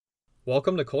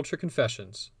Welcome to Culture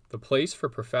Confessions, the place for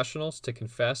professionals to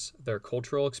confess their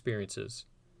cultural experiences.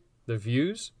 The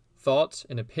views, thoughts,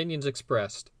 and opinions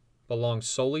expressed belong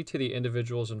solely to the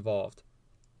individuals involved,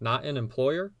 not an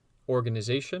employer,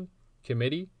 organization,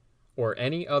 committee, or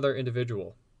any other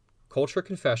individual. Culture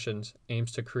Confessions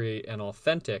aims to create an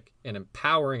authentic and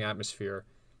empowering atmosphere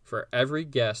for every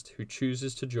guest who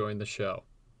chooses to join the show.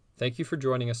 Thank you for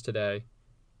joining us today,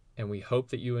 and we hope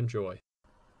that you enjoy.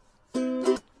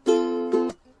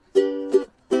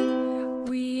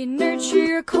 We nurture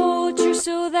your culture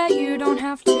so that you don't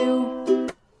have to.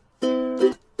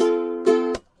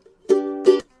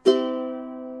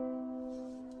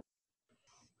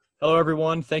 Hello,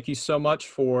 everyone. Thank you so much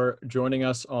for joining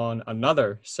us on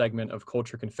another segment of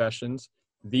Culture Confessions,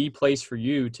 the place for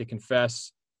you to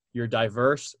confess your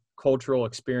diverse cultural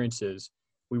experiences.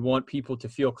 We want people to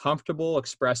feel comfortable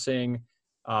expressing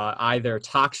either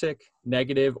toxic,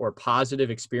 negative, or positive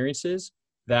experiences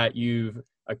that you've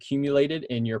accumulated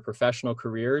in your professional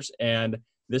careers. And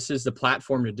this is the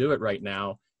platform to do it right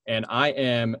now. And I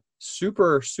am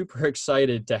super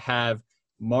excited to have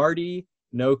Marty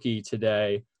Noki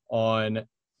today on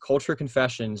Culture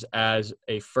Confessions as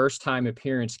a first-time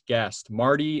appearance guest.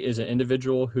 Marty is an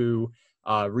individual who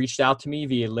reached out to me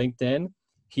via LinkedIn.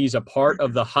 He's a part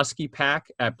of the Husky Pack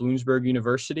at Bloomsburg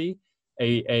University,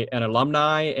 an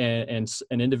alumni and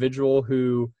an individual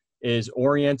who is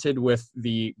oriented with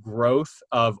the growth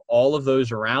of all of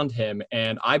those around him.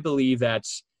 And I believe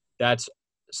that's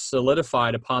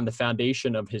solidified upon the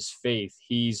foundation of his faith.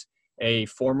 He's a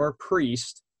former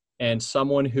priest and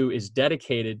someone who is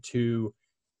dedicated to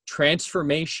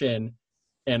transformation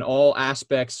in all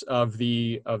aspects of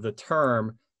the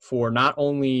term for not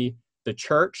only the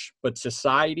church, but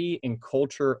society and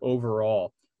culture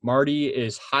overall. Marty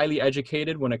is highly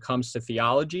educated when it comes to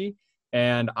theology,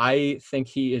 and I think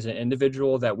he is an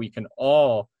individual that we can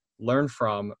all learn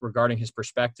from regarding his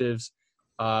perspectives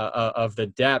of the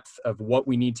depth of what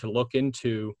we need to look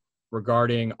into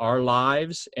regarding our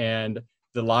lives and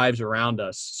the lives around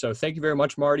us. So thank you very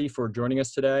much, Marty, for joining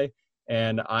us today.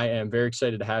 And I am very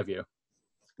excited to have you.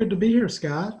 Good to be here,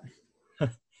 Scott.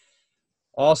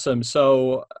 Awesome.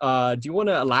 So do you want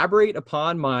to elaborate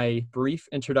upon my brief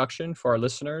introduction for our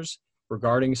listeners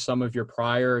regarding some of your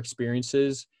prior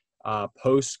experiences,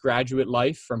 post-graduate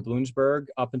life from Bloomsburg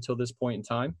up until this point in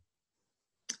time?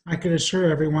 I could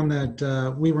assure everyone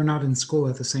that we were not in school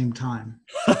at the same time.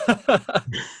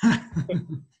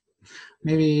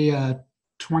 Maybe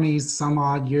 20 some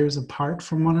odd years apart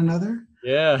from one another.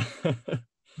 Yeah.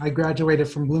 I graduated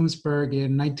from Bloomsburg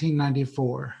in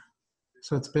 1994.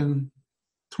 So it's been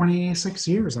 26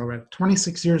 years already,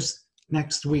 26 years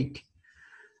next week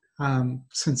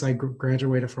since I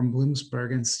graduated from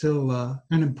Bloomsburg, and still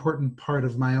an important part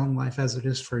of my own life as it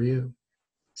is for you.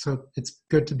 So it's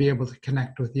good to be able to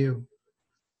connect with you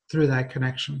through that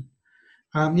connection.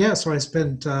 So I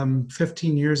spent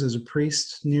 15 years as a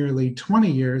priest, nearly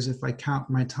 20 years if I count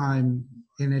my time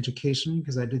in education,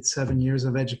 because I did 7 years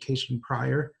of education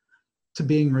prior to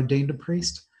being ordained a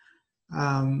priest.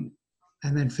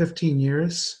 And then 15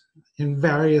 years in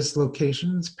various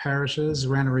locations, parishes,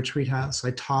 ran a retreat house.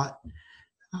 I taught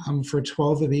for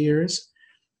 12 of the years.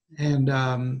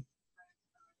 And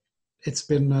it's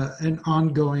been an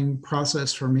ongoing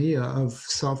process for me of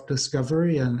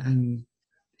self-discovery and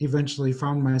eventually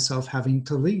found myself having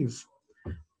to leave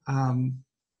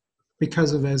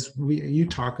because of, as you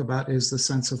talk about, is the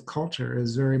sense of culture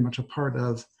is very much a part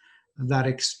of that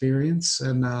experience.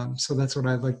 And so that's what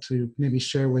I'd like to maybe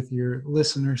share with your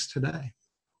listeners today.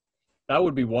 That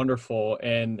would be wonderful.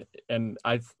 And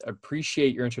I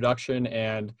appreciate your introduction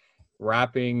and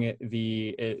wrapping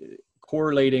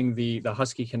correlating the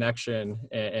Husky connection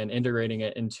and integrating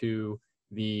it into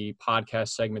the podcast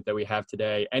segment that we have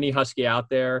today. Any Husky out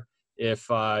there, if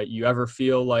you ever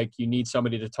feel like you need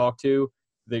somebody to talk to,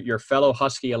 that your fellow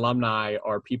Husky alumni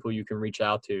are people you can reach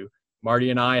out to.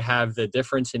 Marty and I have the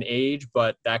difference in age,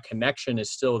 but that connection is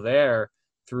still there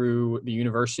through the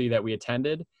university that we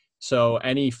attended. So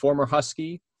any former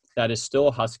Husky that is still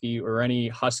a Husky, or any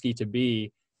Husky to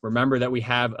be, remember that we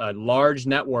have a large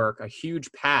network, a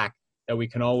huge pack that we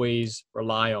can always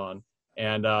rely on.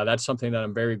 And that's something that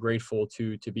I'm very grateful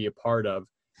to be a part of.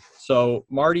 So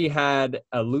Marty had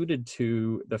alluded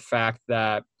to the fact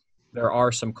that there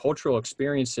are some cultural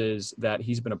experiences that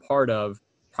he's been a part of,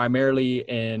 primarily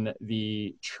in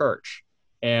the church.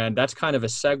 And that's kind of a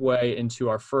segue into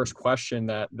our first question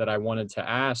that I wanted to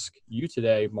ask you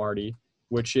today, Marty,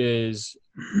 which is,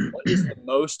 what is the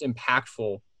most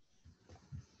impactful,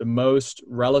 the most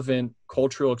relevant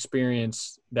cultural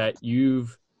experience that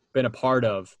you've been a part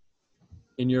of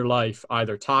in your life,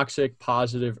 either toxic,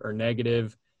 positive, or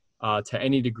negative, to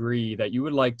any degree, that you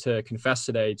would like to confess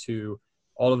today to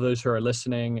all of those who are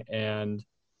listening, and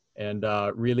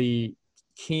really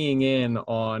keying in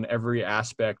on every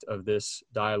aspect of this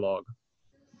dialogue?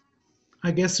 I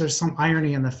guess there's some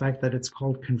irony in the fact that it's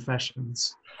called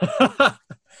Confessions,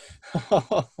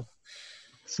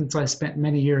 since I spent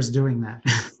many years doing that.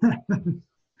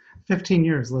 15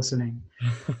 years listening.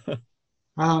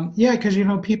 Yeah, because,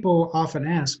 people often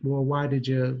ask, well, why did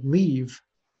you leave?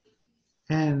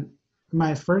 And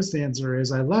my first answer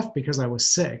is I left because I was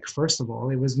sick. First of all,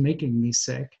 it was making me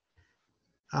sick.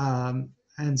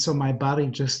 And so my body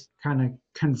just kind of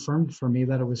confirmed for me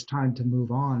that it was time to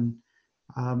move on.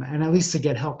 And at least to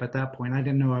get help at that point. I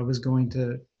didn't know I was going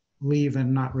to leave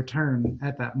and not return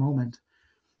at that moment.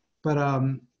 But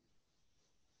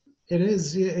it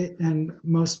is, and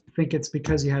most think it's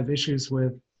because you have issues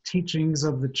with teachings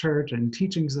of the church and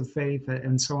teachings of faith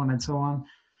and so on and so on.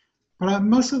 But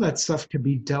most of that stuff could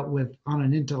be dealt with on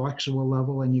an intellectual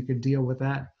level, and you could deal with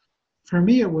that. For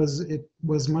me, it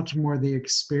was much more the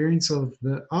experience of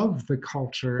the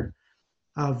culture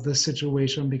of the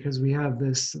situation, because we have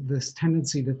this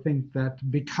tendency to think that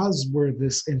because we're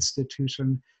this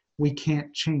institution, we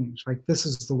can't change. Like, this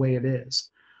is the way it is.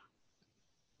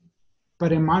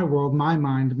 But in my world, my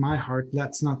mind, my heart,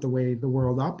 that's not the way the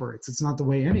world operates. It's not the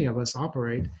way any of us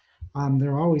operate.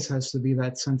 There always has to be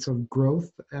that sense of growth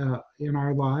in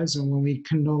our lives. And when we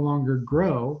can no longer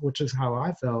grow, which is how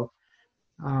I felt,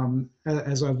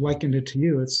 as I've likened it to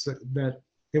you, it's that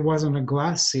it wasn't a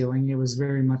glass ceiling. It was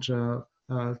very much a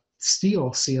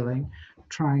steel ceiling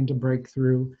trying to break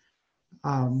through,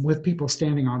 with people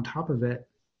standing on top of it.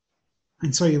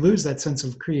 And so you lose that sense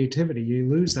of creativity. You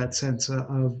lose that sense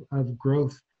of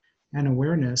growth and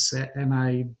awareness. And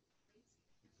my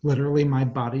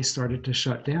body started to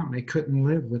shut down. I couldn't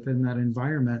live within that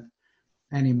environment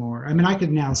anymore. I mean, I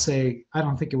could now say, I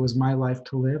don't think it was my life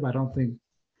to live. I don't think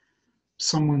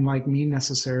someone like me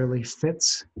necessarily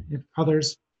fits. If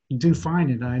others do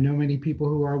find it, I know many people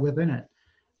who are within it.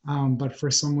 But for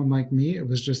someone like me, it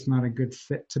was just not a good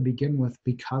fit to begin with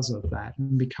because of that,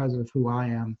 and because of who I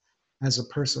am as a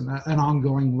person, an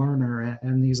ongoing learner,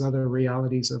 and these other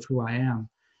realities of who I am.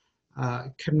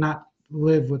 Could not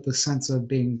live with the sense of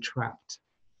being trapped.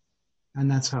 And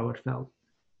that's how it felt.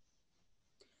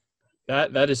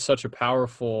 That is such a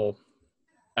powerful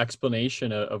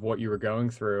explanation of what you were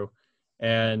going through.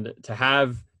 And to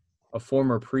have a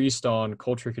former priest on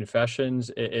Culture Confessions,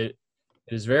 it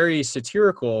is very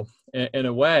satirical in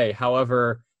a way.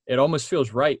 However, it almost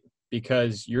feels right,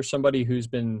 because you're somebody who's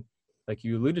been, like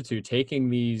you alluded to, taking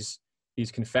these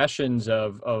confessions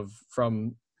of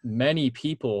from many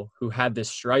people who had this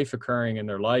strife occurring in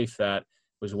their life that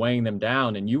was weighing them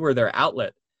down, and you were their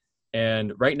outlet.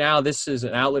 And right now, this is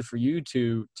an outlet for you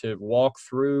to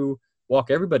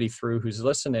walk everybody through who's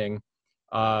listening,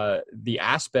 the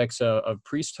aspects of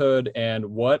priesthood and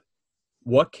what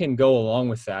can go along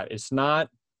with that. It's not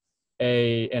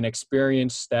an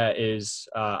experience that is,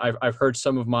 I've heard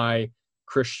some of my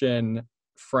Christian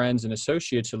friends and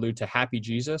associates allude to happy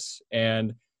Jesus,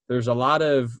 and there's a lot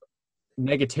of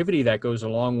negativity that goes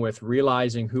along with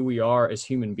realizing who we are as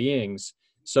human beings.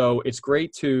 So it's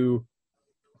great to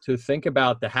think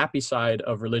about the happy side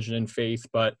of religion and faith,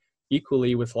 but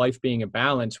equally, with life being a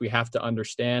balance, we have to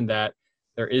understand that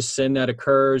there is sin that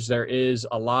occurs. There is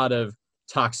a lot of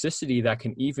toxicity that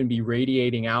can even be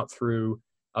radiating out through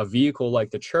a vehicle like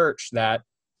the church that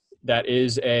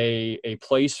is a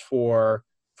place for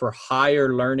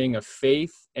higher learning of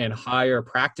faith and higher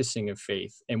practicing of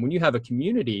faith. And when you have a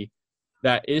community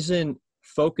that isn't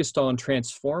focused on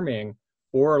transforming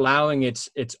or allowing its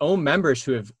own members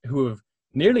who have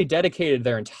nearly dedicated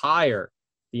the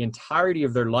entirety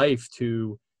of their life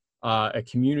to a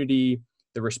community,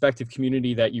 the respective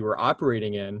community that you were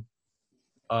operating in,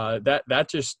 that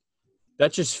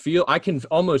just feel, I can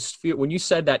almost feel, when you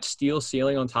said that steel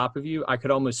ceiling on top of you, I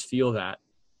could almost feel that.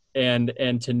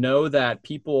 And to know that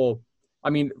people, I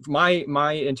mean,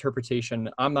 my interpretation,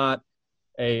 I'm not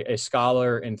a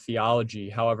scholar in theology.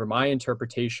 However, my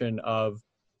interpretation of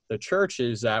the church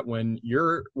is that when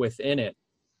you're within it,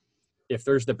 if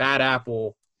there's the bad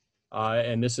apple,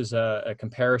 and this is a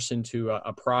comparison to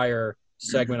a prior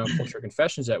segment on Culture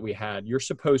Confessions that we had, you're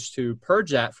supposed to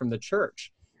purge that from the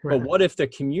church. Right. But what if the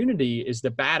community is the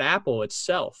bad apple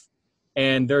itself?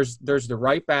 And there's the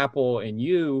ripe apple in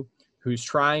you who's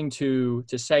trying to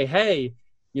say, hey,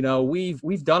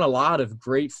 we've done a lot of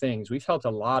great things. We've helped a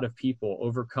lot of people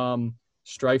overcome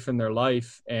strife in their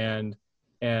life and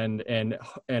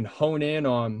hone in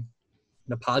on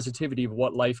the positivity of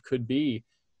what life could be.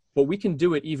 but we can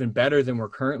do it even better than we're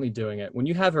currently doing it. When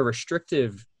you have a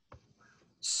restrictive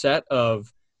set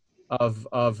of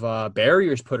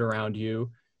barriers put around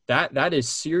you, that is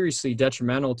seriously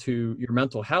detrimental to your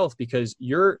mental health, because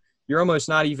you're almost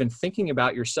not even thinking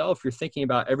about yourself. You're thinking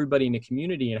about everybody in the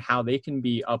community and how they can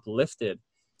be uplifted.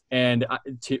 And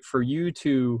for you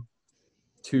to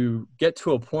get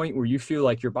to a point where you feel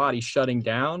like your body's shutting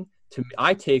down,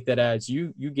 I take that as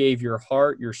you gave your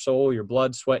heart, your soul, your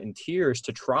blood, sweat, and tears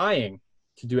to trying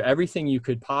to do everything you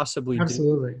could possibly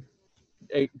Absolutely.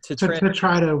 do. To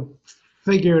try to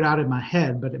figure it out in my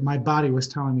head, but my body was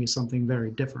telling me something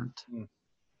very different.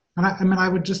 And I mean, I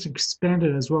would just expand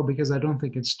it as well, because I don't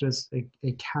think it's just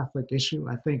a Catholic issue.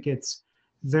 I think it's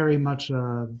very much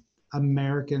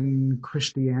American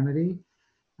Christianity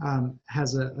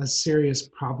has a serious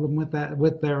problem with that,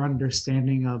 with their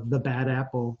understanding of the bad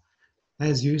apple,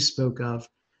 as you spoke of.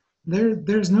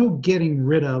 There's no getting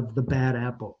rid of the bad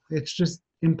apple. It's just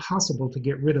impossible to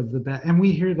get rid of the bad. And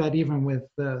we hear that even with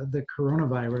the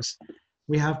coronavirus.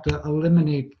 We have to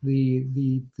eliminate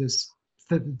this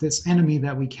enemy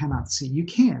that we cannot see. You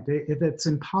can't. It's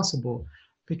impossible,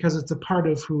 because it's a part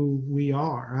of who we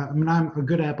are. I mean, I'm a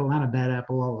good apple and a bad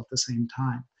apple all at the same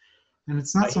time. And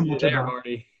it's not so much about...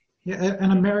 Marty. Yeah,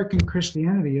 and American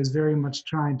Christianity is very much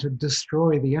trying to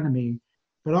destroy the enemy.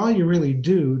 But all you really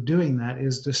doing that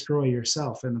is destroy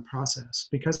yourself in the process,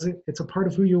 because it's a part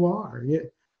of who you are.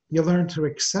 You learn to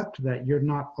accept that you're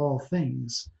not all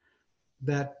things,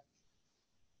 that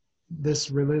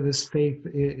this religious faith,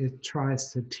 it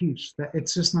tries to teach, that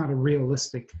it's just not a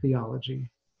realistic theology.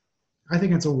 I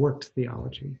think it's a warped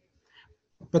theology.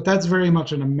 But that's very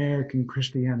much an American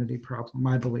Christianity problem,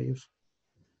 I believe.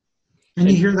 And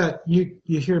you hear that, you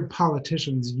hear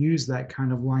politicians use that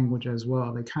kind of language as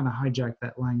well. They kind of hijack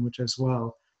that language as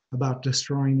well, about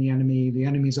destroying the enemy. The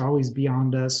enemy's always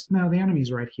beyond us. No, the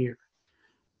enemy's right here.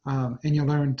 And you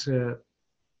learn to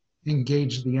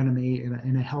engage the enemy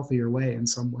in a healthier way in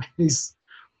some ways,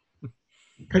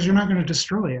 because you're not going to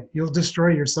destroy it. You'll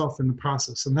destroy yourself in the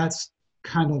process. And that's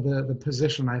kind of the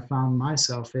position I found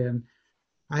myself in.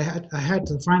 I had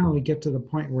to finally get to the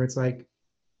point where it's like,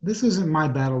 this isn't my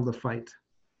battle to fight.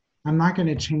 I'm not going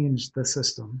to change the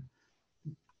system,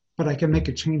 but I can make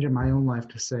a change in my own life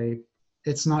to say,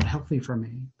 it's not healthy for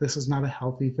me. This is not a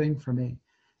healthy thing for me.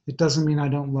 It doesn't mean I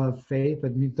don't love faith.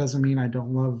 It doesn't mean I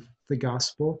don't love the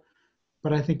gospel.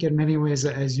 But I think in many ways,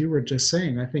 as you were just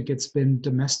saying, I think it's been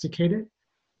domesticated.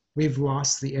 We've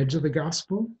lost the edge of the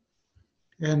gospel.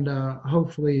 And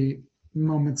hopefully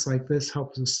moments like this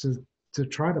helps us to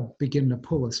try to begin to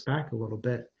pull us back a little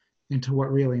bit into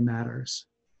what really matters.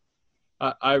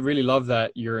 I really love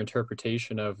that, your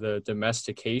interpretation of the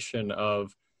domestication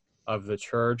of the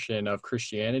church and of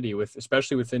Christianity,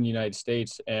 especially within the United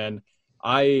States. And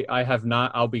I have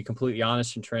not, I'll be completely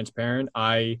honest and transparent.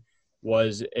 I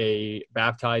was a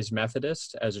baptized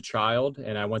Methodist as a child,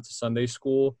 and I went to Sunday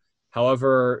school.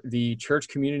 However, the church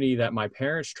community that my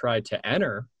parents tried to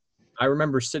enter, I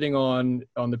remember sitting on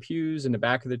the pews in the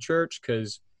back of the church,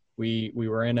 because we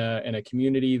were in a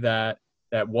community that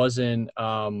wasn't,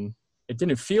 it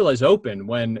didn't feel as open.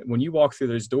 When you walk through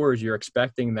those doors, you're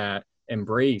expecting that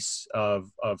embrace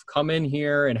of come in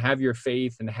here and have your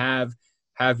faith and have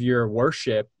your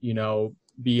worship,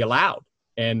 be allowed.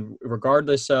 And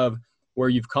regardless of where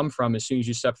you've come from, as soon as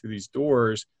you step through these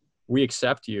doors, we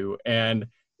accept you. And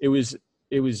it was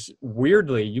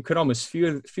weirdly, you could almost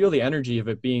feel the energy of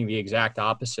it being the exact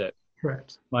opposite.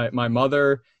 Correct. My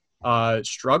mother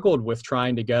struggled with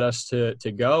trying to get us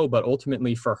to go, but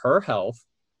ultimately for her health,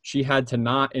 she had to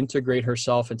not integrate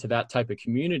herself into that type of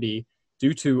community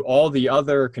due to all the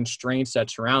other constraints that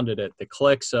surrounded it, the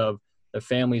cliques of the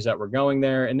families that were going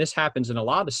there. And this happens in a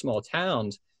lot of small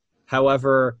towns.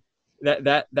 However,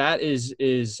 that is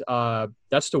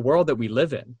that's the world that we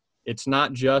live in. It's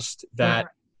not just that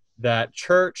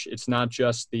church. It's not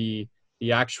just the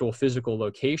actual physical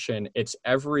location. It's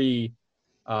every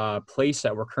place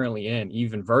that we're currently in,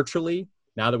 even virtually,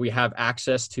 now that we have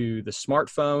access to the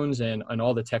smartphones and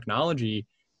all the technology.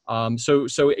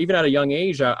 So even at a young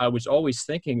age, I was always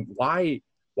thinking, why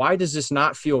does this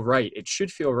not feel right? It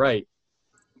should feel right.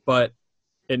 But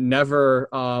it never,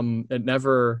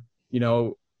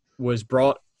 was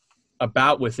brought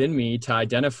about within me to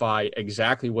identify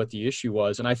exactly what the issue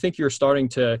was. And I think you're starting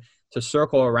to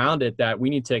circle around it, that we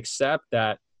need to accept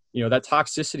that, that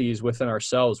toxicity is within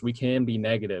ourselves. We can be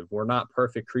negative. We're not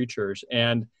perfect creatures.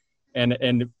 And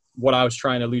what I was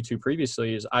trying to allude to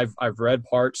previously is I've read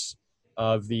parts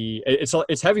of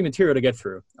it's heavy material to get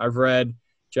through. I've read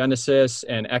Genesis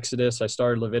and Exodus. I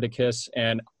started Leviticus,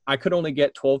 and I could only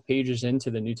get 12 pages into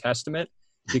the New Testament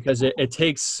because it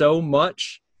takes so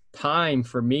much time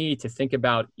for me to think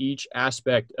about each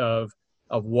aspect of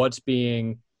what's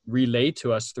being relayed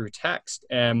to us through text.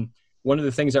 And one of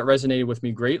the things that resonated with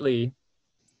me greatly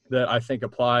that I think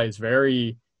applies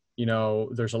very,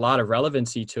 there's a lot of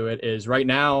relevancy to it, is right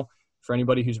now, for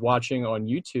anybody who's watching on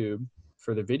YouTube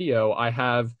for the video, I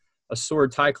have a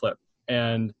sword tie clip.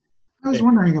 And I was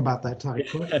wondering about that tie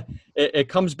clip. It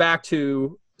comes back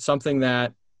to something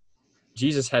that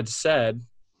Jesus had said.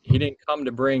 He didn't come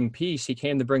to bring peace. He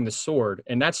came to bring the sword.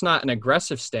 And that's not an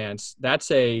aggressive stance. That's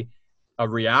a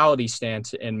reality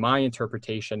stance in my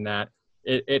interpretation, that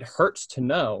it hurts to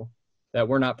know that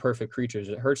we're not perfect creatures.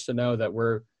 It hurts to know that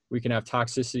we can have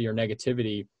toxicity or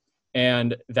negativity.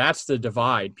 And that's the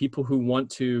divide. People who want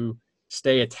to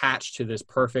stay attached to this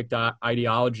perfect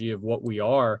ideology of what we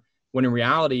are, when in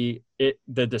reality,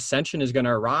 the dissension is going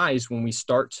to arise when we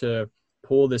start to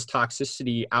pull this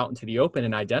toxicity out into the open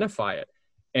and identify it.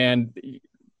 And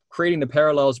creating the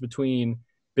parallels between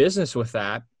business with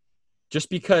that, just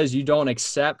because you don't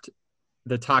accept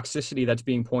the toxicity that's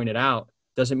being pointed out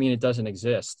doesn't mean it doesn't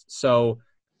exist. So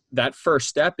that first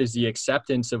step is the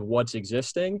acceptance of what's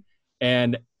existing,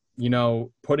 and,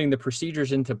 putting the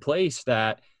procedures into place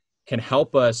that can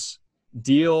help us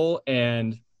deal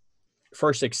and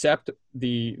first accept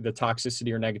the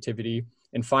toxicity or negativity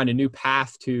and find a new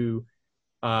path to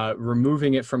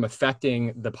removing it from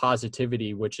affecting the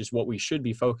positivity, which is what we should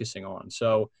be focusing on.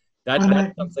 So that's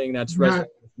something that's resonated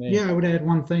with me. Yeah, I would add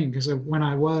one thing, because when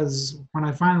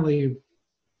I finally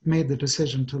made the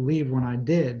decision to leave when I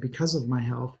did because of my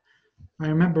health, I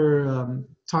remember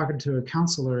talking to a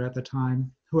counselor at the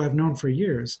time who I've known for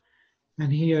years, and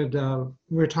we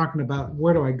were talking about,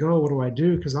 where do I go? What do I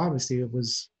do? Because obviously it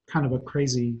was kind of a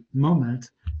crazy moment.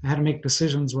 I had to make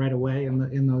decisions right away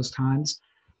in those times.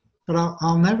 But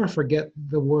I'll never forget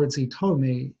the words he told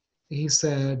me. He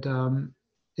said,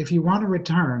 if you want to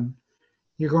return,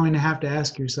 you're going to have to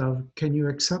ask yourself, can you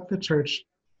accept the church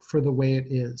for the way it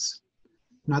is?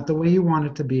 Not the way you want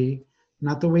it to be,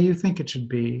 not the way you think it should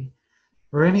be,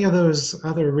 or any of those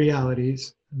other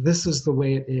realities. This is the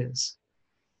way it is.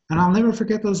 And I'll never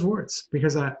forget those words,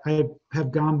 because I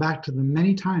have gone back to them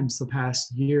many times the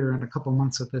past year and a couple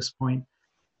months at this point,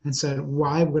 and said,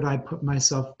 why would I put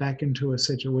myself back into a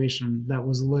situation that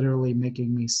was literally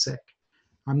making me sick?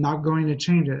 I'm not going to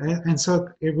change it. And so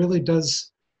it really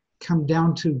does come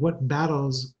down to, what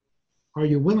battles are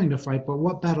you willing to fight, but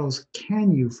what battles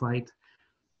can you fight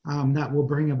that will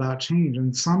bring about change?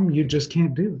 And some you just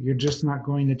can't do. You're just not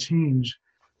going to change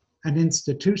an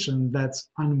institution that's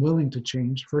unwilling to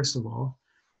change, first of all,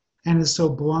 and is so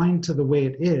blind to the way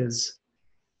it is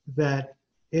that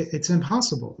it's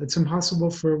impossible. It's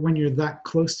impossible for, when you're that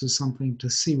close to something, to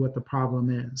see what the problem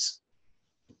is.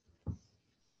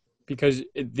 Because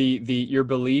your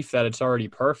belief that it's already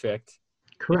perfect,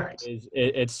 correct,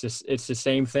 it's the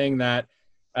same thing that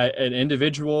an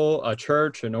individual, a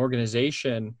church, an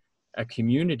organization, a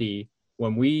community,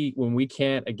 when we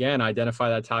can't, again, identify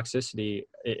that toxicity,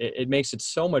 it makes it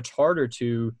so much harder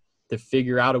to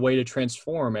figure out a way to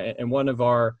transform. And one of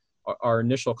our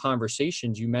initial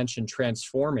conversations, you mentioned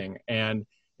transforming, and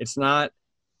it's not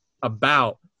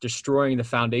about destroying the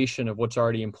foundation of what's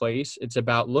already in place. It's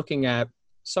about looking at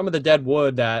some of the dead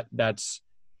wood that's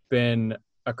been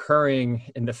occurring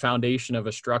in the foundation of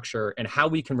a structure, and how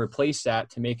we can replace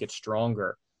that to make it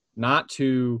stronger, not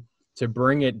to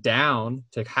bring it down,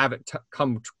 to have it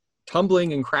come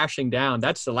tumbling and crashing down.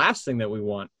 That's the last thing that we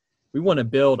want. We want to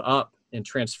build up and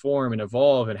transform and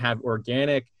evolve and have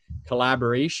organic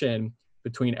collaboration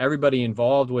between everybody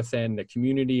involved within the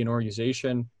community and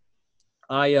organization.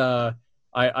 And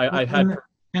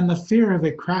the fear of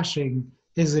it crashing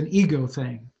is an ego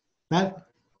thing. That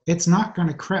it's not going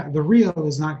to crash. The real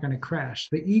is not going to crash.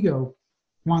 The ego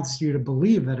wants you to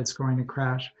believe that it's going to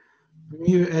crash.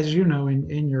 As you know,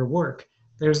 in your work,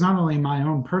 there's not only my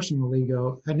own personal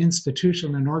ego, an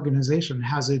institution, an organization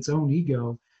has its own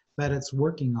ego that it's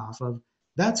working off of.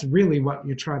 That's really what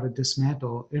you try to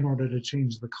dismantle in order to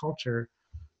change the culture.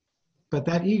 But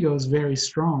that ego is very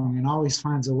strong and always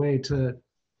finds a way to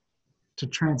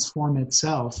transform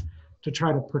itself, to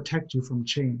try to protect you from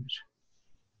change.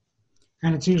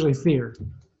 And it's usually fear.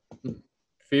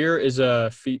 Fear is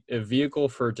a vehicle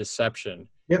for deception.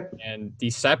 Yep. And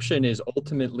deception is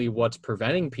ultimately what's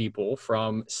preventing people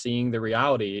from seeing the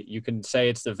reality. You can say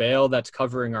it's the veil that's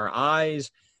covering our eyes.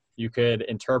 You could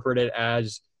interpret it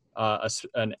as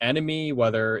an enemy,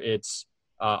 whether it's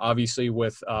obviously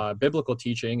with biblical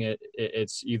teaching,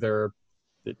 it's either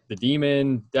the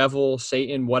demon, devil,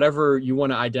 Satan, whatever you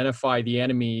want to identify the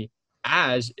enemy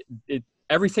as,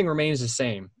 everything remains the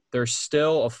same. there's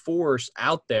still a force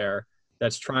out there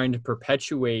that's trying to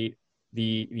perpetuate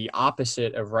the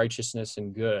opposite of righteousness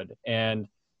and good. And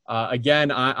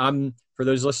again, I'm for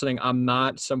those listening, I'm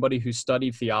not somebody who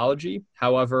studied theology.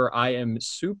 However, I am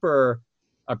super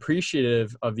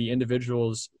appreciative of the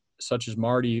individuals such as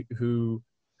Marty who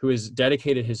has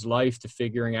dedicated his life to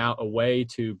figuring out a way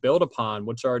to build upon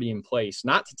what's already in place,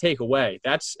 not to take away.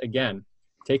 That's, again,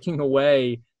 taking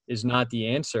away is not the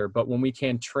answer. But when we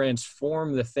can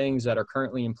transform the things that are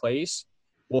currently in place,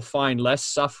 we'll find less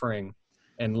suffering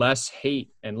and less hate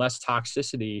and less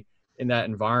toxicity in that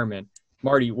environment.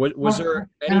 Marty, was there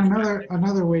any... And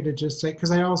another way to just say,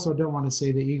 because I also don't want to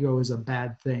say the ego is a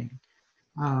bad thing.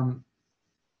 Our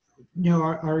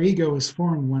ego is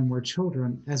formed when we're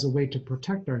children as a way to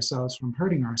protect ourselves from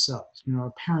hurting ourselves.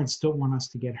 Our parents don't want us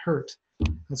to get hurt.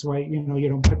 That's why, you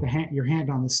don't put your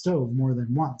hand on the stove more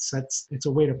than once. It's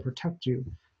a way to protect you.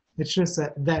 It's just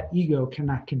that ego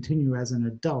cannot continue as an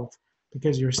adult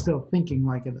because you're still thinking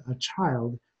like a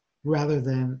child rather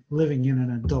than living in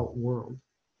an adult world.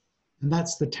 And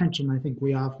that's the tension I think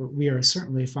we are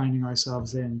certainly finding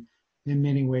ourselves in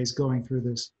many ways going through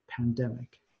this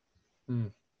pandemic.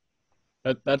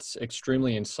 That's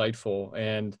extremely insightful.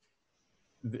 And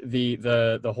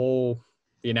the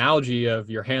analogy of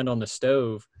your hand on the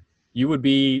stove, you would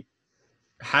be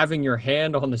having your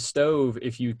hand on the stove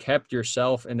if you kept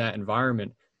yourself in that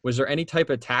environment. Was there any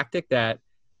type of tactic that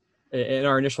in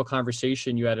our initial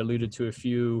conversation, you had alluded to a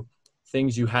few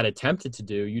things you had attempted to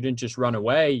do? You didn't just run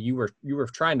away. You were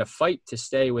trying to fight to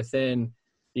stay within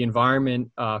the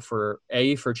environment for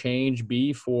change,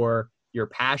 B, for your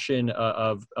passion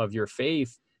of your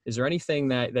faith. Is there anything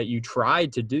that you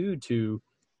tried to do to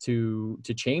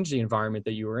change the environment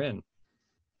that you were in?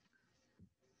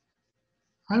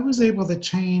 I was able to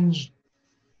change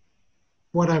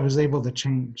what I was able to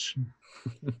change.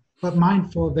 But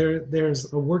mindful,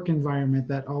 there's a work environment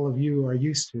that all of you are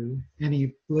used to,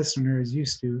 any listener is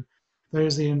used to.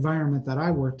 There's the environment that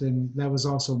I worked in that was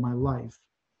also my life.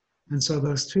 And so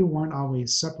those two weren't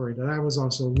always separated. I was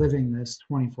also living this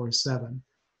 24/7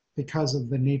 because of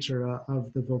the nature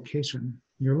of the vocation.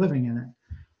 You're living in it.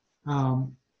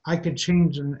 I could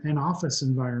change an office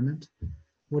environment,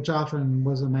 which often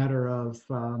was a matter of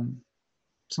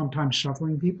sometimes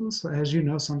shuffling people. So as you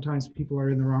know, sometimes people are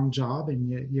in the wrong job and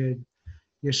you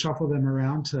shuffle them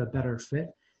around to a better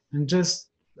fit. And just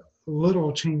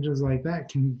little changes like that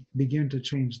can begin to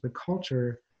change the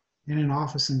culture in an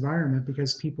office environment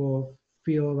because people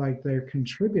feel like they're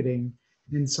contributing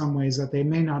in some ways that they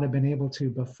may not have been able to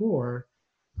before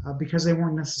because they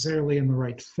weren't necessarily in the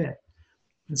right fit.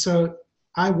 And so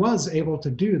I was able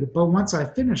to do that, but once I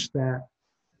finished that,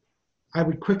 I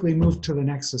would quickly move to the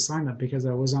next assignment because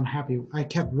I was unhappy. I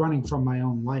kept running from my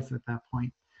own life at that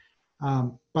point.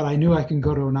 But I knew I can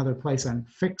go to another place and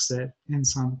fix it, in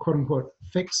some quote unquote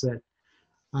fix it,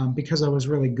 because I was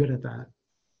really good at that.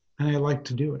 And I liked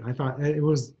to do it. I thought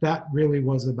that really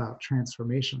was about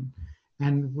transformation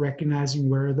and recognizing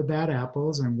where are the bad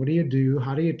apples and what do you do?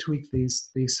 How do you tweak these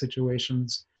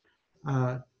situations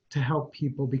to help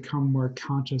people become more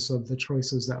conscious of the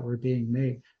choices that were being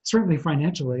made? Certainly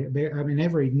financially,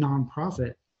 every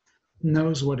nonprofit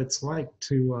knows what it's like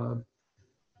to,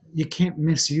 you can't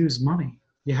misuse money.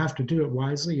 You have to do it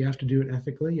wisely. You have to do it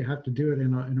ethically. You have to do it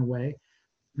in a way.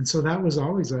 And so that was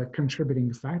always a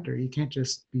contributing factor. You can't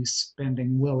just be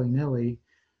spending willy-nilly.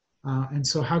 And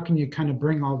so how can you kind of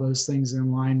bring all those things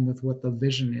in line with what the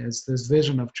vision is, this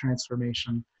vision of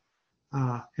transformation?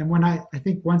 And when I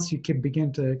think once you can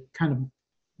begin to kind of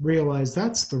realize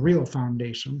that's the real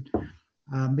foundation,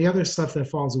 the other stuff that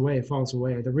falls away.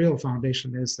 The real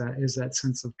foundation is that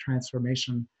sense of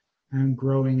transformation and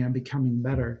growing and becoming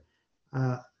better.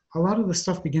 A lot of the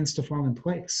stuff begins to fall in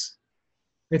place.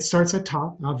 It starts at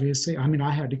top, obviously.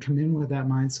 I had to come in with that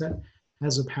mindset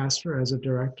as a pastor, as a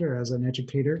director, as an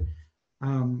educator.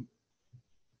 And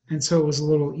so it was a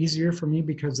little easier for me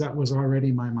because that was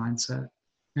already my mindset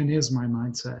and is my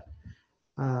mindset,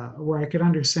 where I could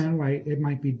understand why it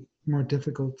might be more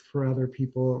difficult for other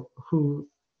people who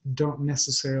don't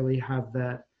necessarily have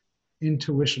that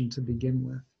intuition to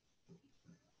begin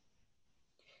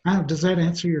with. Does that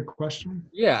answer your question?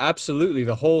 Yeah, absolutely.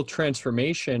 The whole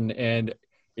transformation, and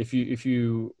if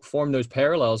you form those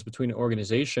parallels between an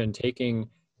organization taking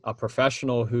a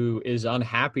professional who is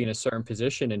unhappy in a certain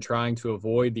position and trying to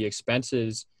avoid the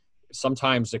expenses,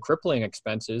 sometimes the crippling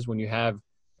expenses when you have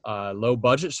low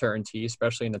budget certainty,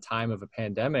 especially in the time of a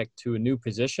pandemic, to a new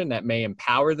position that may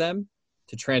empower them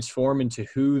to transform into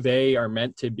who they are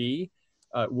meant to be.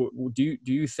 Do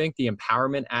you think the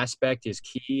empowerment aspect is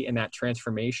key in that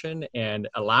transformation and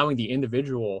allowing the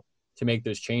individual to make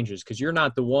those changes, because you're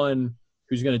not the one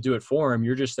who's going to do it for them.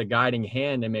 You're just the guiding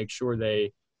hand to make sure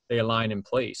they align in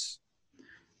place.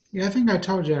 Yeah, I think I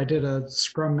told you I did a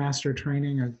Scrum Master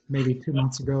training maybe 2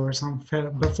 months ago or something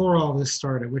before all this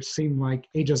started, which seemed like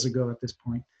ages ago at this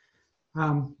point.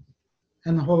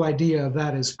 And the whole idea of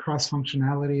that is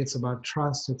cross-functionality. It's about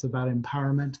trust. It's about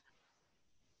empowerment.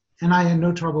 And I had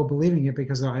no trouble believing it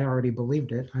because I already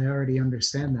believed it. I already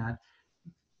understand that.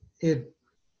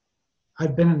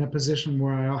 I've been in a position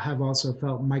where I have also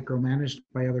felt micromanaged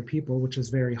by other people, which is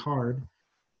very hard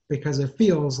because it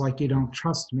feels like you don't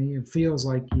trust me. It feels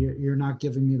like you're not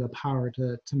giving me the power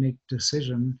to make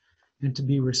decision and to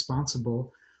be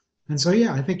responsible. And so,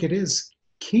 yeah, I think it is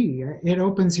key. It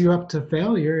opens you up to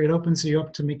failure. It opens you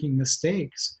up to making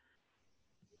mistakes.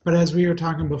 But as we were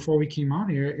talking before we came on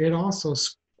here, it also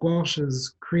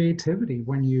squelches creativity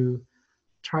when you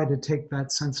try to take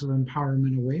that sense of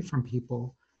empowerment away from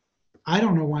people. I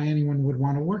don't know why anyone would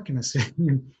want to work in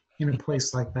a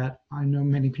place like that. I know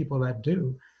many people that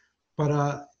do, but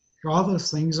all those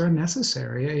things are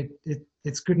necessary.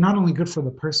 It's good, not only good for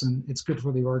the person, it's good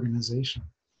for the organization.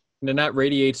 And then that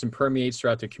radiates and permeates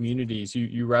throughout the communities.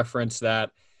 You reference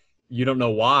that you don't know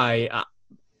why.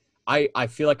 I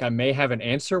feel like I may have an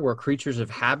answer. We're creatures of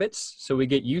habits. So we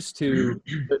get used to,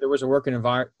 there was a work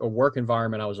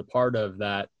environment I was a part of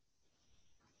that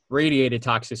radiated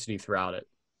toxicity throughout it.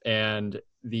 And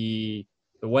the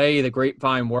way the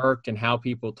grapevine worked and how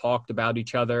people talked about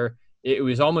each other, it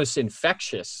was almost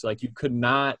infectious. Like you could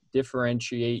not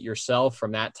differentiate yourself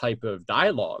from that type of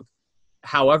dialogue.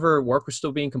 However, work was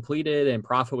still being completed and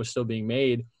profit was still being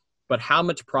made, but how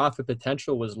much profit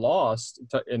potential was lost,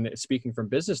 and speaking from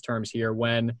business terms here,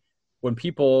 when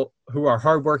people who are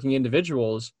hardworking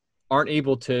individuals aren't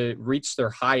able to reach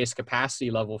their highest capacity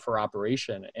level for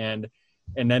operation. And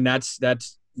then that's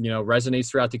resonates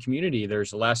throughout the community.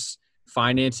 There's less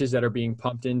finances that are being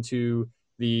pumped into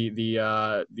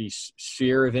the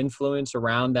sphere of influence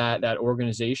around that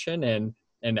organization,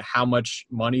 and how much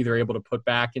money they're able to put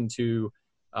back into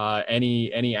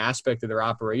any aspect of their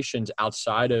operations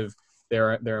outside of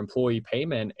their employee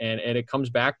payment. And it comes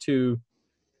back to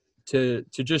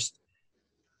just,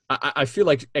 I feel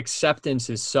like acceptance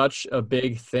is such a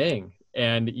big thing.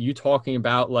 And you talking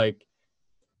about, like,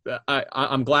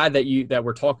 I'm glad that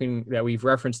we're talking, that we've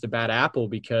referenced the bad apple,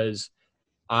 because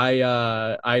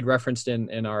I had referenced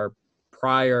in our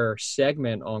prior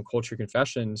segment on Culture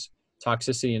Confessions,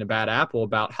 toxicity and a bad apple,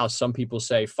 about how some people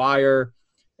say fire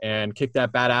and kick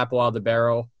that bad apple out of the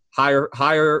barrel.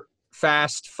 Hire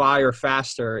fast, fire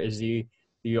faster is the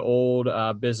old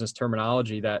business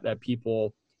terminology that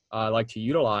people like to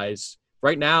utilize.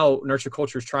 Right now, Nurture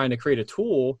Culture is trying to create a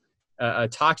tool, a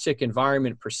toxic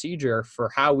environment procedure for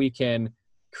how we can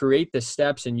create the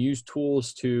steps and use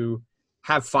tools to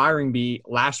have firing be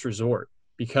last resort,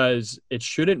 because it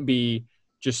shouldn't be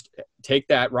just take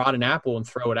that rotten apple and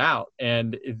throw it out.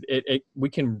 And we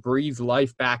can breathe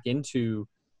life back into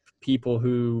people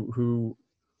who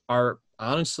are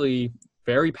honestly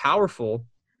very powerful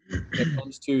when it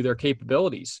comes to their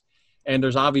capabilities. And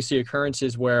there's obviously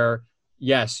occurrences where,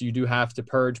 yes, you do have to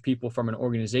purge people from an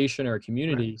organization or a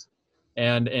community.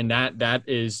 Right. And that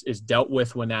is dealt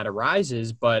with when that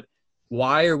arises. But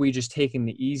why are we just taking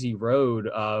the easy road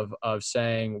of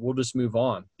saying we'll just move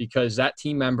on? Because that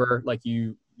team member, like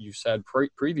you said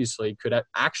previously, could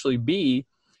actually be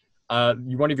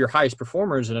one of your highest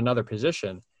performers in another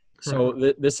position.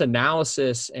 So this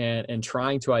analysis and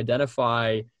trying to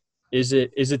identify, is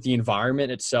it the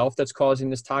environment itself that's causing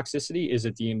this toxicity? Is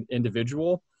it the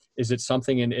individual? Is it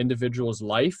something in the individual's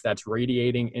life that's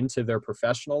radiating into their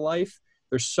professional life?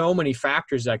 There's so many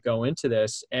factors that go into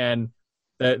this, and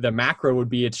the macro would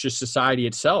be, it's just society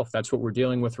itself. That's what we're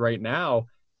dealing with right now.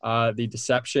 The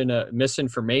deception,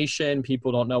 misinformation,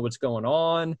 people don't know what's going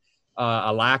on,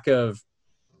 a lack of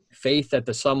faith that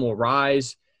the sun will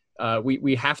rise.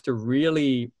 We have to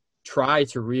really try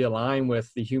to realign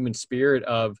with the human spirit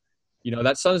of,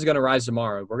 that sun is going to rise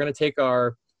tomorrow. We're going to take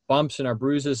our bumps and our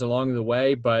bruises along the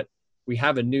way, but we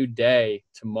have a new day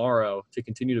tomorrow to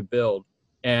continue to build.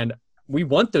 And we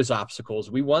want those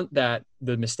obstacles. We want the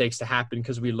mistakes to happen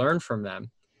because we learn from them.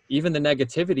 Even the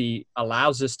negativity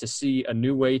allows us to see a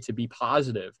new way to be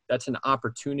positive. That's an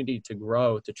opportunity to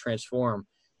grow, to transform,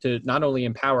 to not only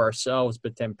empower ourselves,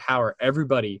 but to empower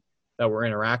everybody that we're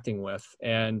interacting with.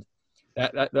 And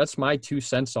that's my 2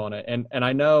 cents on it. And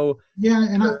I know. Yeah.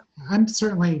 And I'm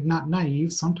certainly not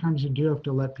naive. Sometimes you do have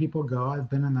to let people go. I've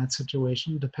been in that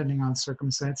situation, depending on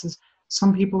circumstances.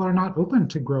 Some people are not open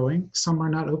to growing. Some are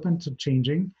not open to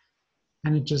changing,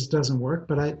 and it just doesn't work.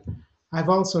 But I've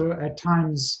also at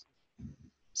times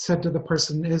said to the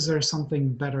person, is there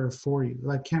something better for you?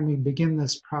 Like, can we begin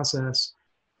this process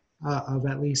of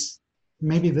at least,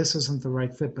 maybe this isn't the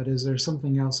right fit, but is there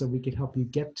something else that we could help you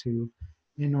get to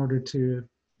in order to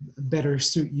better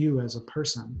suit you as a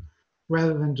person,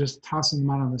 rather than just tossing them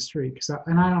out on the street?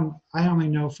 I only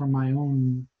know from my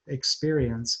own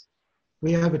experience,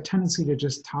 we have a tendency to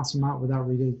just toss them out without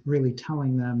really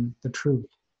telling them the truth.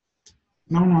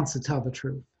 No one wants to tell the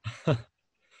truth.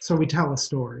 So we tell a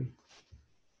story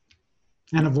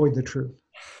and avoid the truth.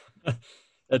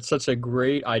 That's such a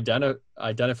great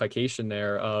identification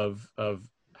there of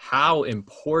how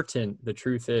important the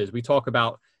truth is. We talk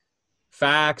about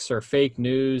facts or fake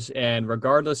news, and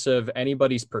regardless of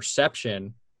anybody's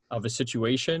perception of a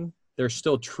situation, there's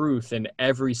still truth in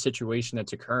every situation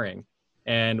that's occurring.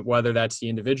 And whether that's the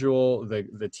individual,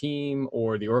 the team,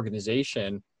 or the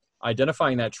organization,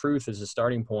 identifying that truth is a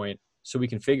starting point so we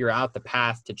can figure out the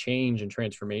path to change and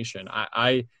transformation.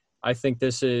 I think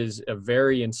this is a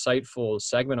very insightful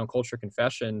segment on Culture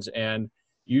Confessions, and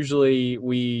usually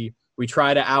we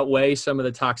try to outweigh some of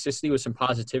the toxicity with some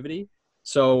positivity.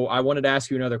 So I wanted to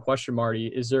ask you another question, Marty.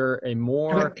 Is there a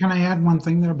more... Can I add one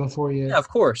thing there before you? Yeah, of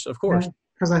course.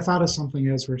 Because I thought of something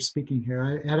as we're speaking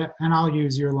here, and I'll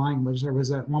use your language. There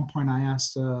was at one point I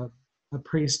asked a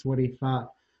priest what he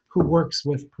thought, who works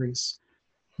with priests,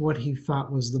 what he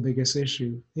thought was the biggest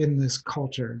issue in this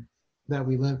culture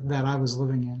that I was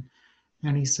living in.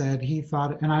 And he said he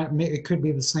thought, and it could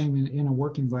be the same in a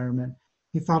work environment,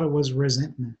 he thought it was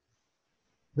resentment,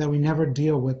 that we never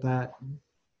deal with that.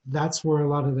 That's where a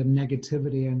lot of the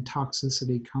negativity and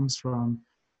toxicity comes from,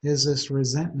 is this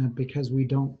resentment because we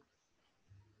don't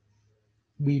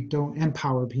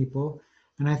empower people.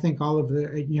 And I think all of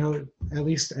the, at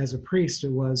least as a priest,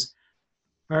 it was,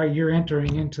 all right, you're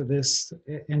entering into this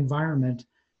environment.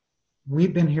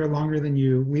 We've been here longer than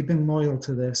you. We've been loyal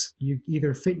to this. You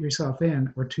either fit yourself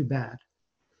in or too bad.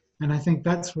 And I think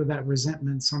that's where that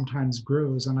resentment sometimes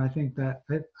grows. And I think that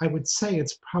I would say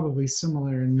it's probably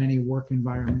similar in many work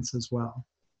environments as well.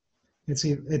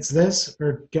 It's this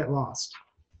or get lost.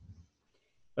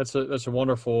 That's a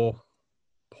wonderful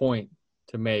point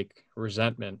to make,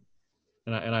 resentment.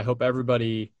 And I hope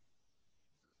everybody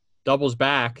doubles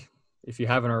back, if you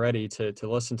haven't already, to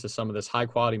listen to some of this high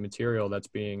quality material that's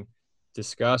being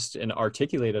discussed and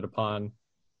articulated upon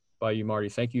by you, Marty.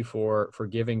 Thank you for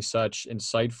giving such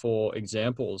insightful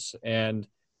examples. And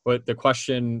but the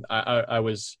question I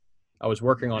was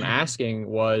working on asking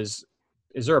was,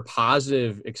 is there a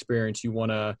positive experience you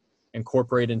want to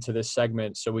incorporate into this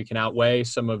segment so we can outweigh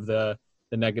some of the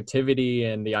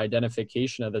negativity and the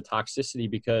identification of the toxicity?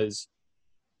 Because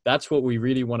that's what we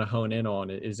really want to hone in on,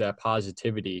 is that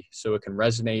positivity, so it can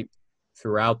resonate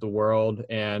throughout the world.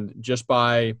 And just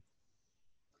by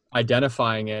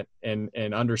identifying it and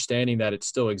understanding that it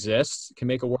still exists can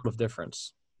make a world of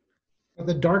difference. But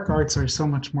the dark arts are so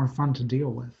much more fun to deal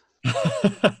with.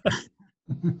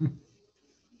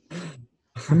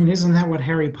 I mean, isn't that what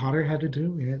Harry Potter had to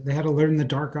do? They had to learn the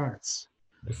dark arts.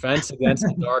 Defense against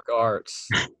the dark arts.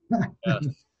 Yes.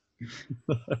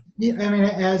 Yeah, I mean,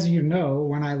 as you know,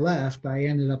 when I left, I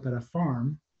ended up at a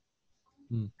farm,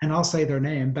 and I'll say their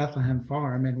name, Bethlehem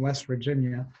Farm in West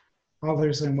Virginia.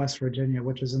 Others in West Virginia,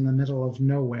 which is in the middle of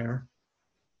nowhere.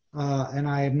 And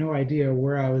I had no idea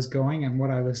where I was going and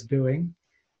what I was doing.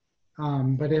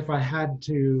 But if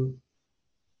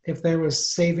there was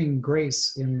saving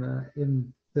grace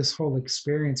in this whole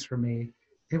experience for me,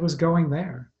 it was going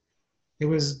there. It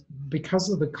was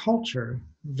because of the culture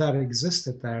that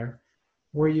existed there,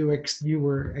 where you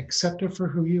were accepted for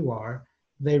who you are.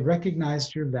 They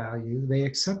recognized your value. They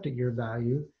accepted your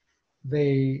value.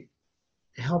 They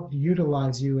helped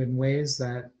utilize you in ways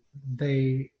that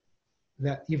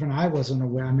even I wasn't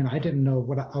aware. I mean, I didn't know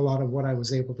a lot of what I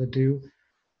was able to do.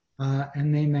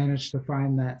 And they managed to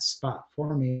find that spot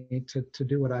for me to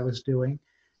do what I was doing.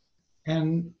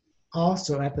 And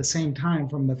also at the same time,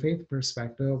 from the faith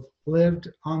perspective, lived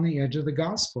on the edge of the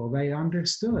gospel. They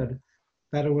understood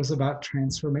that it was about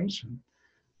transformation.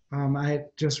 I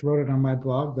just wrote it on my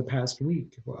blog the past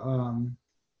week for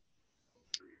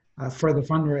the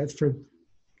fundraiser for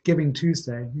Giving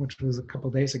Tuesday, which was a couple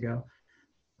days ago,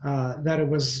 that it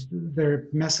was, their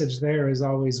message there is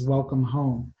always welcome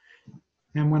home.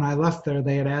 And when I left there,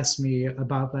 they had asked me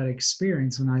about that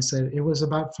experience. And I said, it was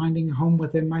about finding home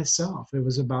within myself. It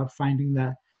was about finding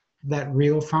that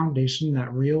real foundation,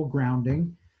 that real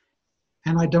grounding.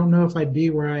 And I don't know if I'd be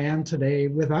where I am today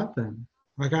without them.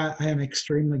 Like I am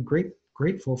extremely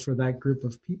grateful for that group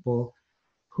of people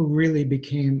who really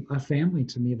became a family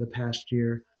to me the past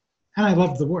year. And I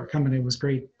loved the work. I mean, it was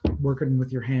great working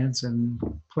with your hands and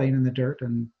playing in the dirt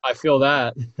and I feel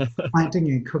that. planting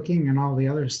and cooking and all the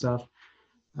other stuff.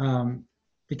 Um,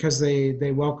 because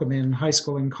they welcome in high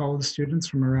school and college students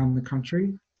from around the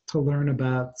country to learn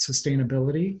about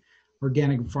sustainability,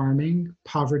 organic farming,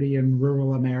 poverty in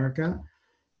rural America,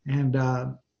 and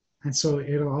so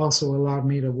it also allowed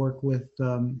me to work with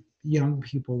young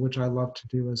people, which I love to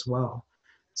do as well.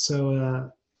 So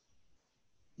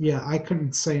yeah, I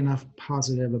couldn't say enough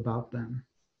positive about them.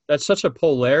 That's such a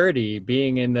polarity,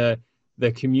 being in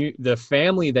the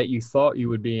family that you thought you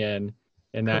would be in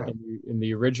that Correct. in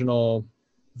the original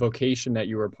vocation that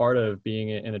you were part of, being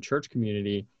in a church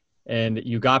community, and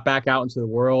you got back out into the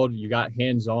world, you got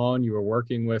hands on, you were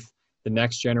working with the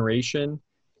next generation,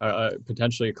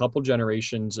 potentially a couple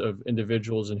generations of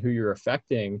individuals, and who you're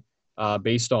affecting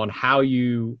based on how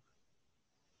you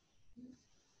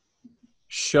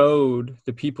showed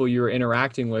the people you were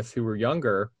interacting with who were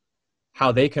younger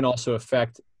how they can also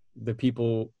affect the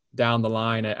people down the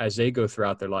line as they go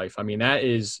throughout their life. I mean, that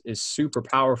is super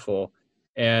powerful.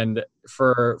 And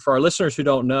for our listeners who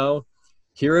don't know,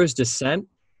 Heroes Descent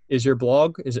is your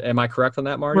blog. Am I correct on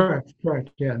that, Marty? Correct,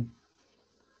 yeah.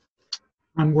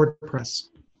 On WordPress.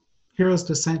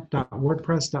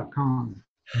 heroesdescent.wordpress.com.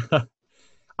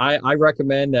 I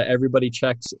recommend that everybody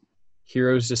checks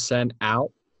Heroes Descent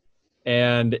out.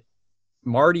 And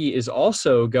Marty is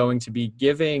also going to be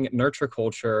giving Nurture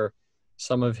Culture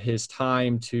some of his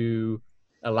time to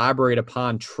elaborate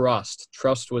upon trust.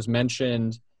 Trust was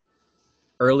mentioned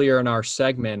earlier in our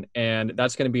segment, and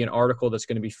that's going to be an article that's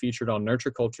going to be featured on Nurture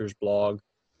Culture's blog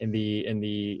in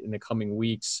the coming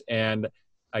weeks. And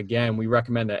again, we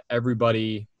recommend that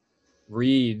everybody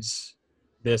reads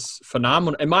this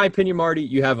phenomenal, in my opinion, Marty,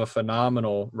 you have a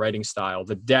phenomenal writing style.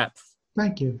 The depth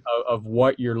Thank you. of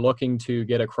what you're looking to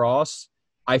get across,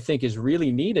 I think, is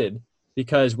really needed,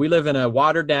 because we live in a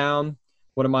watered down.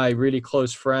 One of my really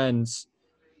close friends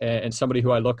and somebody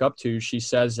who I look up to, she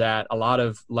says that a lot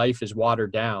of life is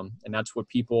watered down, and that's what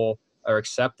people are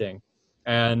accepting.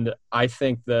 And I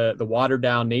think the watered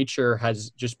down nature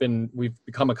has just been, we've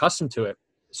become accustomed to it.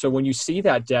 So when you see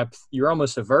that depth, you're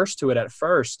almost averse to it at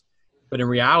first, but in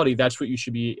reality, that's what you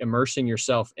should be immersing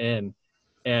yourself in.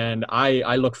 And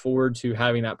I look forward to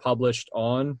having that published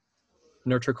on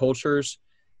Nurture Culture's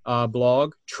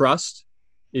blog. Trust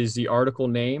is the article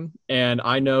name. And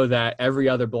I know that every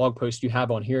other blog post you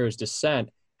have on Heroes Descent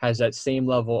has that same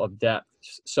level of depth.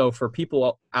 So for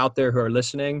people out there who are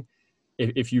listening,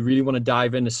 if you really want to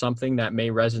dive into something that may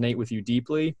resonate with you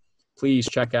deeply, please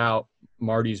check out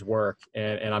Marty's work.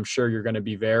 And I'm sure you're going to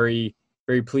be very,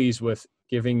 very pleased with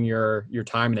giving your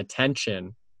time and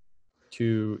attention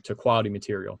to quality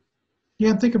material.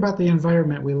 Yeah, and think about the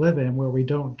environment we live in, where we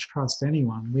don't trust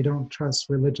anyone. We don't trust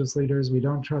religious leaders. We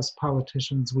don't trust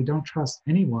politicians. We don't trust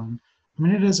anyone. I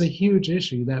mean, it is a huge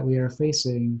issue that we are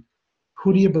facing.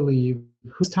 Who do you believe?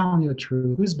 Who's telling you the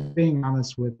truth? Who's being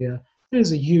honest with you? It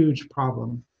is a huge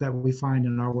problem that we find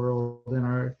in our world,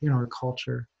 in our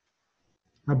culture.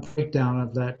 A breakdown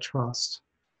of that trust.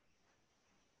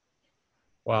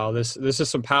 Wow, this is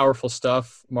some powerful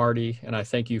stuff, Marty, and I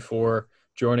thank you for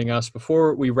joining us.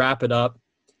 Before we wrap it up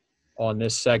on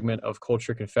this segment of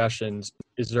Culture Confessions,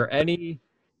 is there any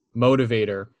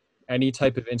motivator, any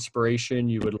type of inspiration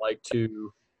you would like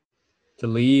to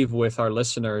leave with our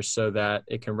listeners so that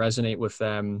it can resonate with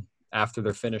them after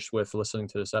they're finished with listening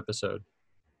to this episode?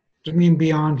 Do you mean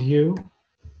beyond you?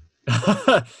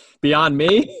 Beyond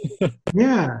me?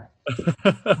 Yeah.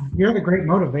 You're the great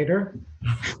motivator.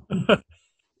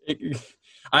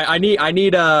 I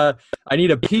need a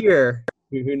peer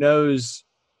who knows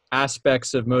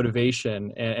aspects of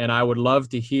motivation, and I would love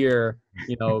to hear,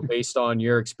 based on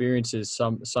your experiences,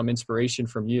 some inspiration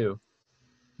from you.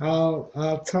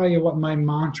 I'll tell you what my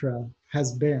mantra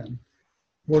has been,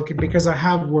 working, because I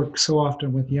have worked so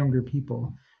often with younger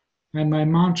people, and my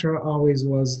mantra always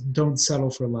was, don't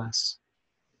settle for less.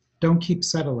 Don't keep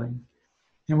settling.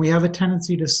 And we have a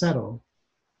tendency to settle.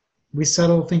 We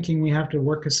settle thinking we have to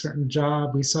work a certain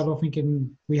job. We settle thinking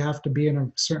we have to be in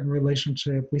a certain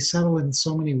relationship. We settle in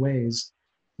so many ways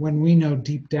when we know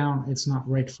deep down it's not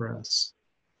right for us.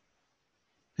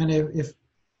 And if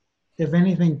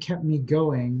anything kept me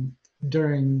going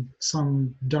during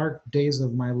some dark days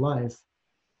of my life,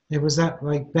 it was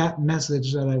that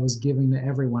message that I was giving to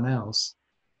everyone else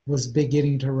was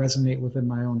beginning to resonate within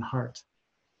my own heart.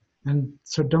 And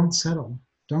so don't settle.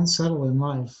 Don't settle in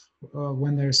life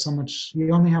when there's so much.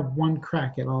 You only have one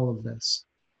crack at all of this,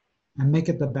 and make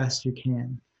it the best you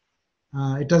can.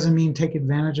 It doesn't mean take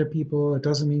advantage of people. It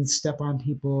doesn't mean step on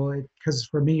people. Because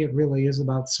for me, it really is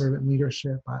about servant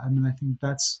leadership. I mean, I think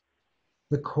that's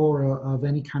the core of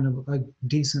any kind of a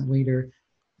decent leader.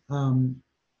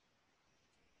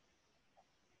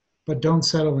 But don't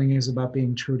settling is about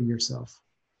being true to yourself.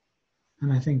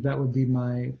 And I think that would be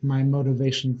my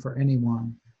motivation for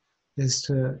anyone, is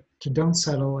to don't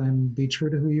settle and be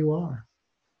true to who you are,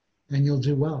 and you'll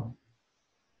do well.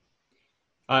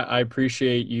 I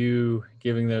appreciate you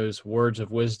giving those words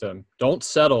of wisdom. Don't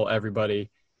settle, everybody.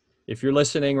 If you're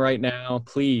listening right now,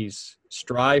 please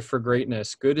strive for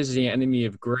greatness. Good is the enemy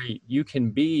of great. You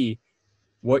can be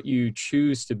what you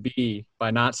choose to be by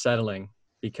not settling,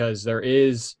 because there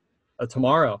is a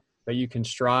tomorrow that you can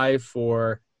strive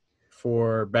for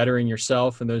bettering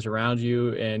yourself and those around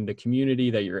you and the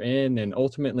community that you're in, and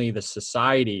ultimately the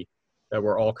society that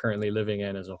we're all currently living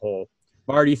in as a whole.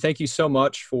 Marty, thank you so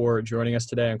much for joining us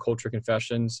today on Culture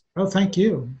Confessions. Oh, thank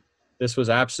you. This was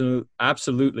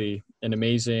absolutely an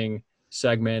amazing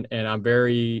segment, and I'm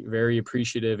very, very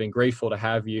appreciative and grateful to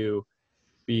have you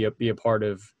be a part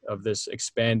of this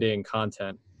expanding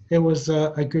content. It was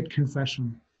a good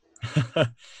confession.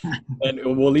 And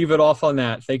we'll leave it off on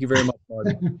that. Thank you very much,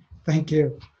 Marty. Thank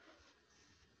you.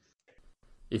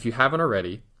 If you haven't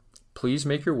already, please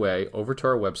make your way over to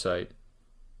our website,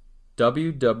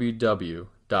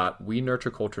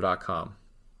 www.wenurtureculture.com.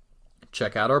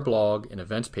 Check out our blog and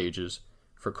events pages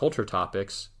for culture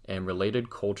topics and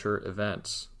related culture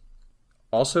events.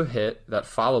 Also hit that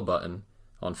follow button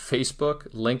on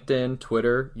Facebook, LinkedIn,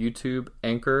 Twitter, YouTube,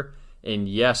 Anchor, and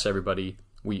yes, everybody,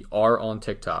 we are on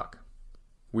TikTok.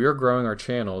 We are growing our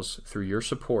channels through your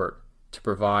support to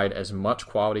provide as much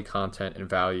quality content and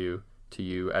value to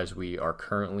you as we are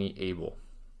currently able.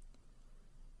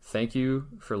 Thank you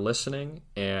for listening,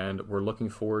 and we're looking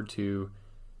forward to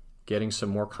getting some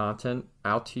more content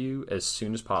out to you as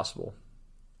soon as possible.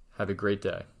 Have a great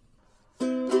day.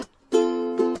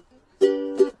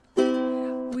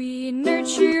 We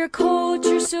nurture your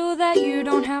culture so that you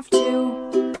don't have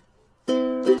to.